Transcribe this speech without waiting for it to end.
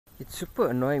It's super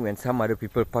annoying when some other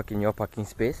people park in your parking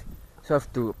space. So I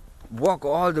have to walk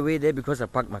all the way there because I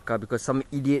parked my car because some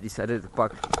idiot decided to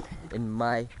park in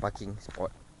my parking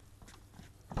spot.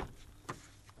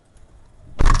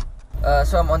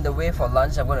 So I'm on the way for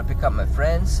lunch. I'm gonna pick up my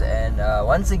friends, and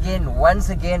once again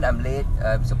I'm late.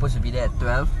 I'm supposed to be there at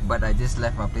 12, but I just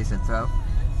left my place at 12.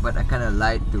 But I kind of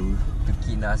lied to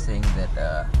Kina, saying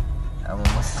that I'm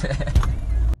almost there.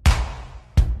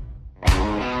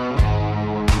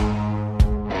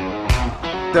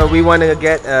 So we want to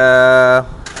get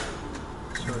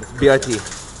BRT.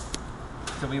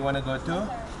 So we want to go to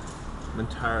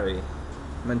Mentari.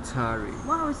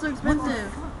 Wow, it's so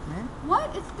expensive. Man.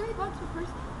 What? It's $3 per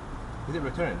person. Is it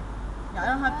return? Yeah, I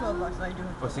don't have 12 bucks, so I do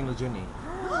have For single journey?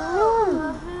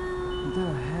 What the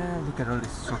hell? Look at all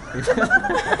this chocolate.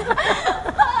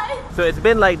 So it's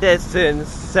been like this since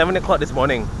 7 o'clock this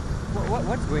morning.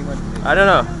 What's going on today? I don't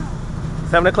know.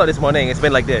 7 o'clock this morning, it's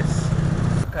been like this.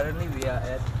 Currently we are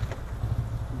at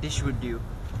Dishwood Dew.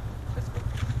 Let's go.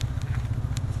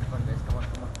 Come on guys, come on.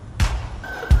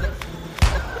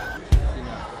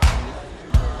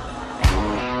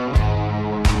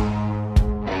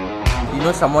 You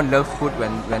know someone loves food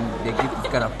when they give this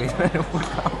kind of place when the food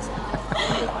comes.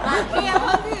 Okay, I'm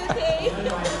hungry, okay?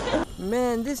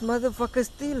 Man, this motherfucker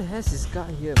still has his car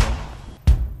here, man.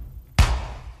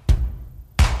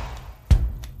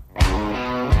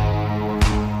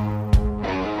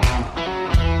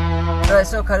 Alright,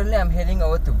 so currently I'm heading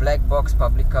over to Black Box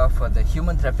Publika for the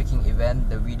Human Trafficking event.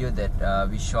 The video that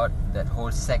we shot, that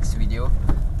whole sex video,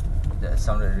 that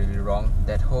sounded really wrong.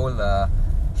 That whole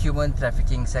Human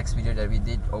Trafficking sex video that we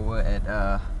did over at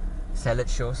Salad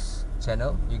Show's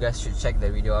channel. You guys should check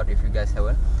that video out if you guys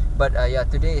haven't. But yeah,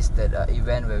 today is that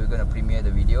event where we're gonna premiere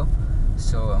the video.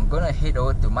 So I'm gonna head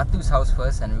over to Matu's house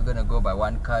first, and we're gonna go by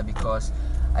one car because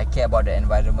I care about the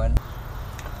environment.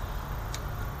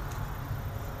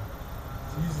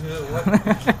 What?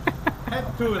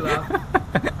 Had to lah.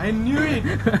 I knew it.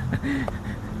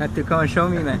 Had to come and show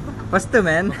me, man. Faster,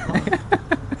 man.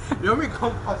 You want me to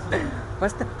come faster?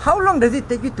 Faster. How long does it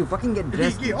take you to fucking get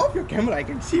dressed? Get off your camera. I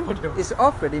can see what you're. It's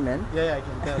off already, man. Yeah, I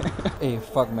can tell. Hey,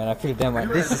 fuck, man. I feel damn. I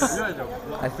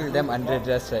feel damn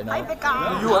underdressed right now.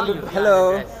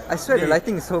 Hello. I swear the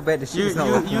lighting is so bad. The shit is not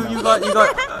working. You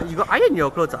got iron your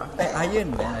clothes, ah?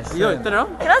 Iron, man. I swear. Turn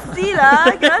around. Cannot see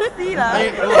lah, cannot see lah.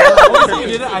 You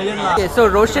didn't iron lah. Okay, so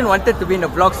Roshan wanted to be in the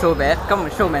vlog so bad. Come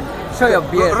on, show, man. Show your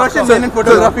beard. Roshan man in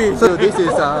photography. So this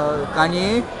is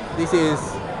Kanye. This is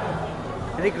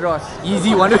Rick Ross.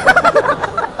 Easy one.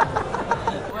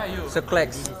 So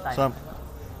Klex. Some.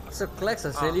 So Klex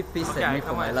was really pissed at me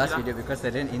for my last video because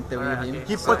I didn't interview him.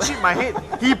 He pachit my head.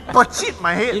 He pachit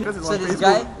my head. So this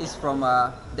guy is from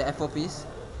the FOPs.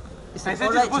 It's an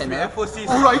alright channel.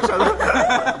 Alright channel.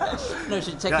 No, you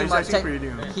should check him out. Check.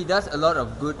 He does a lot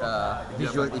of good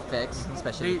visual effects,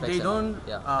 special effects. They don't.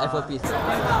 FOPs.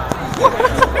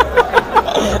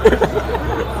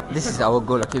 This is our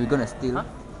goal. Okay, we're gonna steal.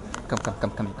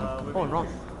 Come. Oh, wrong.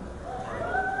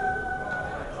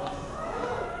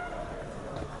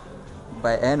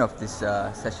 By end of this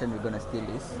session, we're gonna steal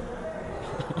this.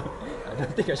 I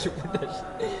don't think I should put that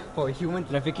shit. For human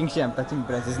trafficking shit, I'm touching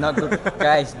breasts. It's not good.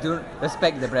 Guys, do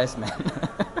respect the breast, man.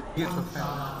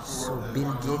 So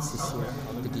Bill Gates is here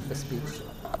to give a speech.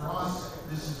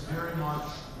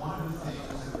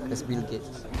 That's Bill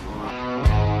Gates.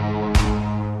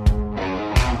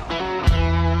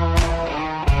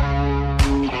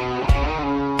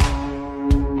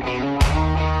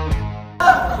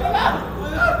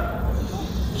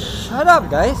 Shut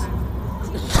up, guys!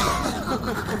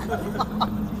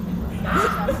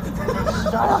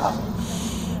 Shut up!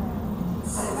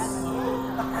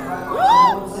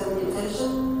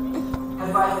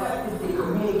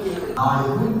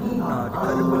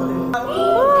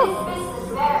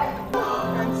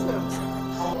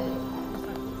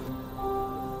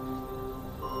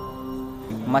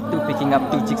 Matu picking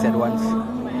up 2 chicks at once.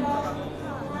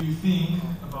 Do you think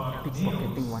about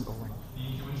Pickpocketing 101. the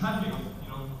human trafficking,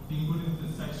 being put into the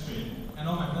sex trade, and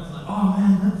all my friends like, oh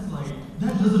man,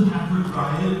 that doesn't happen,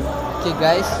 right? Okay,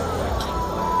 guys.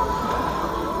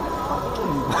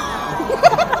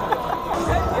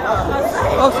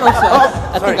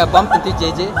 I think I bumped into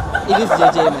JJ. It is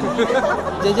JJ, man.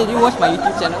 JJ, do you watch my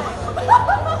YouTube channel?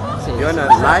 Say You yes. wanna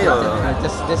lie or? No,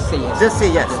 just say yes. Just say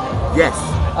yes. Yes.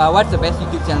 What's the best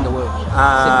YouTube channel in the world?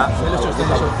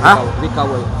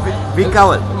 VikarWorld.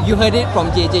 VikarWorld. You heard it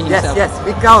from JJ himself. Yes,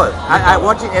 VikarWorld. I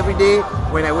watch it every day.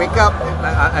 When I wake up,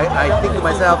 I think to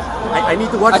myself, I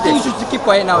need to watch I think this. you should keep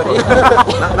quiet nowadays.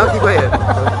 Now keep quiet.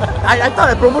 I thought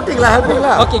I'm promoting lah, helping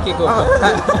lah. Okay, go.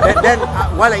 Then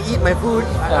while I eat my food,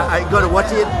 I gotta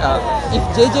watch it. If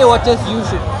JJ watches, you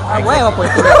should. Why am I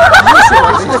pointing? You should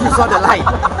watch it because you saw the light.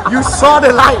 You saw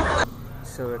the light.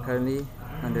 So we're currently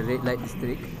on the red light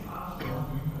district.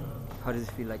 How does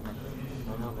it feel like, man? I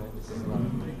know, man. This is like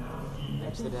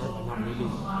Amsterdam, but not really.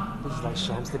 This is like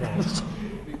Shamsterdam.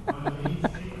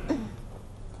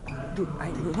 Dude,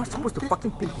 you're not supposed to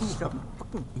fucking pick this up.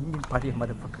 Fucking Indian party,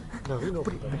 motherfucker. No, you know.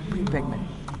 Put it back, man.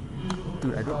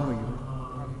 Dude, I don't know you.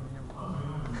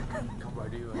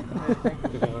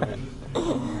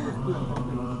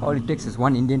 All it takes is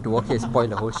one Indian to walk here and spoil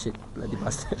the whole shit. Bloody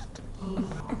bastard.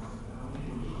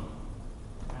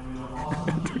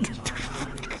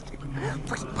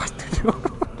 Fucking bastard.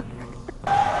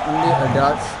 Only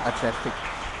adults are trafficked.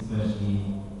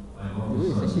 Dude,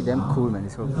 it's actually damn cool, man,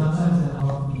 this whole place.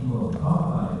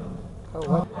 Oh,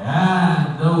 what?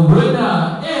 And the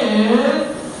winner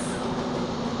is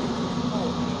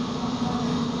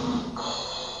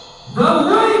the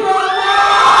winner.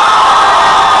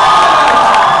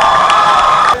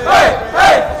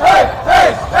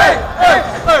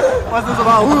 What's this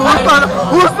about?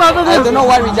 Who started I don't know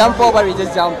what we jump for, but we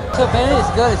just jump. So apparently this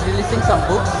girl is releasing some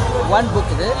books. One book,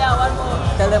 is it? Yeah, one more.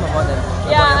 Tell them about them.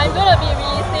 Yeah, I'm gonna be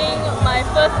releasing my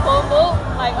first poem book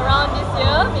like around this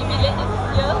year, maybe late this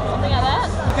year, something like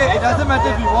that. Okay, it doesn't matter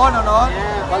if we won or not,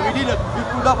 but we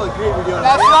put up a great video.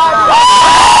 That's right!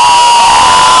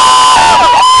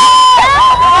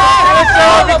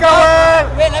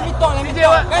 Wait, let me talk.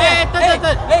 Hey,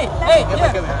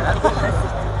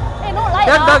 Hey, no light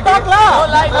don't talk lah. No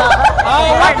light lah.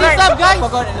 What is up, guys?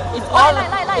 It's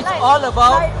all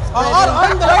about.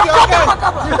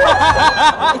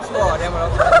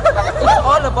 It's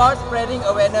all about spreading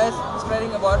awareness,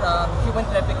 spreading about human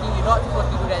trafficking. You're not supposed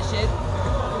to do that shit.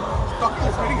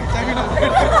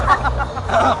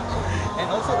 And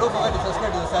also don't forget to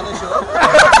subscribe to the Salah Show.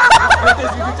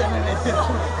 Latest YouTube channel.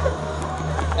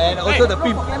 And also the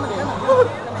pimp.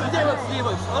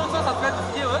 Also subscribe to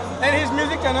Steelers. And his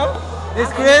music channel.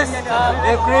 This Chris.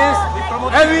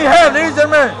 And we have, ladies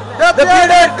and gentlemen, the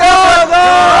bearded girl.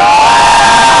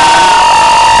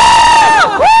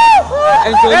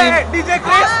 And DJ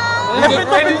Chris.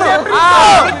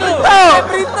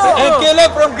 And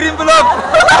Caleb from Green Vlog.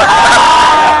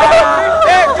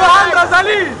 Hey, Johan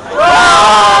Razali.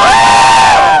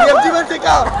 We have Human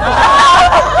Trafficking.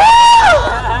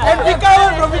 And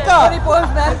vikarworld from Vika.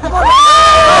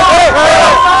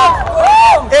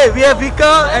 Hey, we have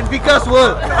Vika and Vika's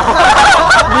World.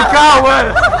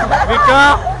 vikarworld.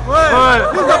 Vikarworld.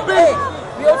 Hey,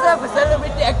 we also have a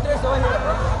celebrity actress over here.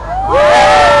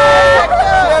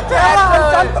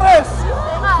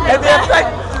 And we have like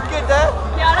together.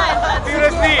 Tiara and Tan.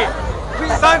 Seriously.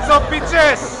 Sons of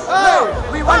bitches.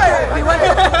 We wanted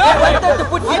to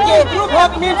put CK in.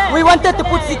 We wanted to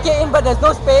put CK in, but there's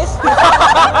no space.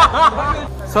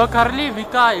 So currently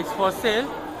Vika is for sale.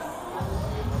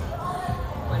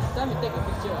 By the time you take a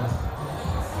picture,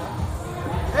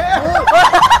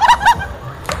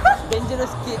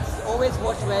 dangerous kids, always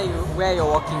watch where you're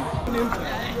walking.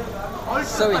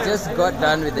 So we just got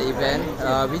done with the event.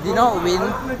 We did not win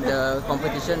the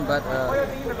competition, but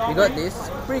we got this.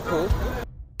 Pretty cool.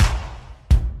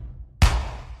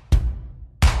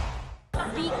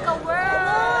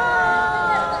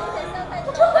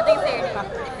 Nothing serious.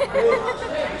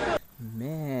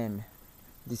 Man,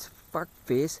 this fuck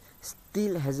face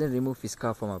still hasn't removed his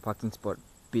car from our parking spot,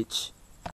 bitch.